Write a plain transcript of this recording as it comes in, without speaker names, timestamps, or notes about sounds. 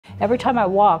Every time I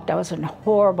walked, I was in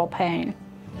horrible pain.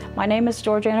 My name is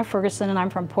Georgiana Ferguson, and I'm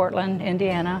from Portland,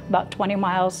 Indiana, about 20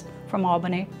 miles from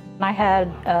Albany. I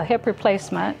had a hip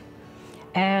replacement,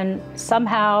 and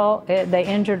somehow they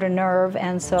injured a nerve,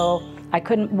 and so I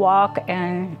couldn't walk,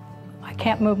 and I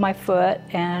can't move my foot,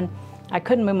 and I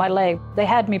couldn't move my leg. They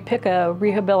had me pick a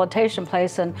rehabilitation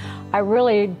place, and I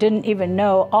really didn't even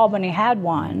know Albany had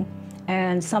one.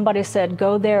 And somebody said,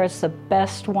 go there, it's the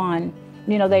best one.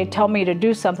 You know, they tell me to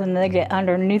do something, and they get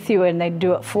underneath you and they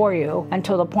do it for you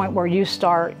until the point where you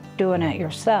start doing it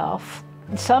yourself.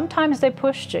 Sometimes they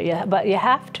push you, but you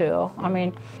have to. I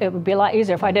mean, it would be a lot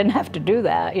easier if I didn't have to do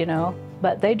that, you know.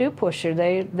 But they do push you.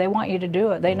 They want you to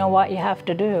do it. They know what you have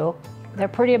to do. They're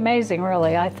pretty amazing,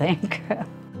 really, I think.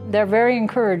 They're very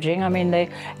encouraging. I mean,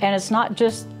 and it's not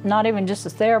even just the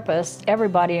therapist.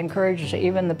 Everybody encourages you,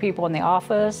 even the people in the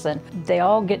office, and they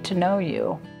all get to know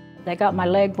you. They got my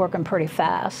leg working pretty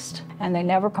fast, and they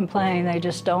never complain. They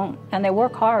just don't, and they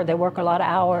work hard. They work a lot of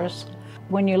hours.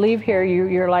 When you leave here,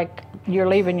 you're like you're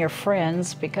leaving your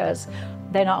friends, because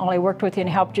they not only worked with you and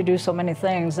helped you do so many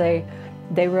things, they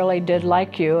really did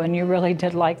like you, and you really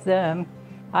did like them.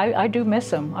 I do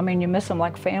miss them. I mean, you miss them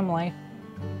like family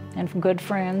and good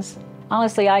friends.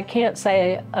 Honestly, I can't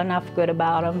say enough good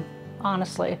about them,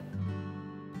 honestly.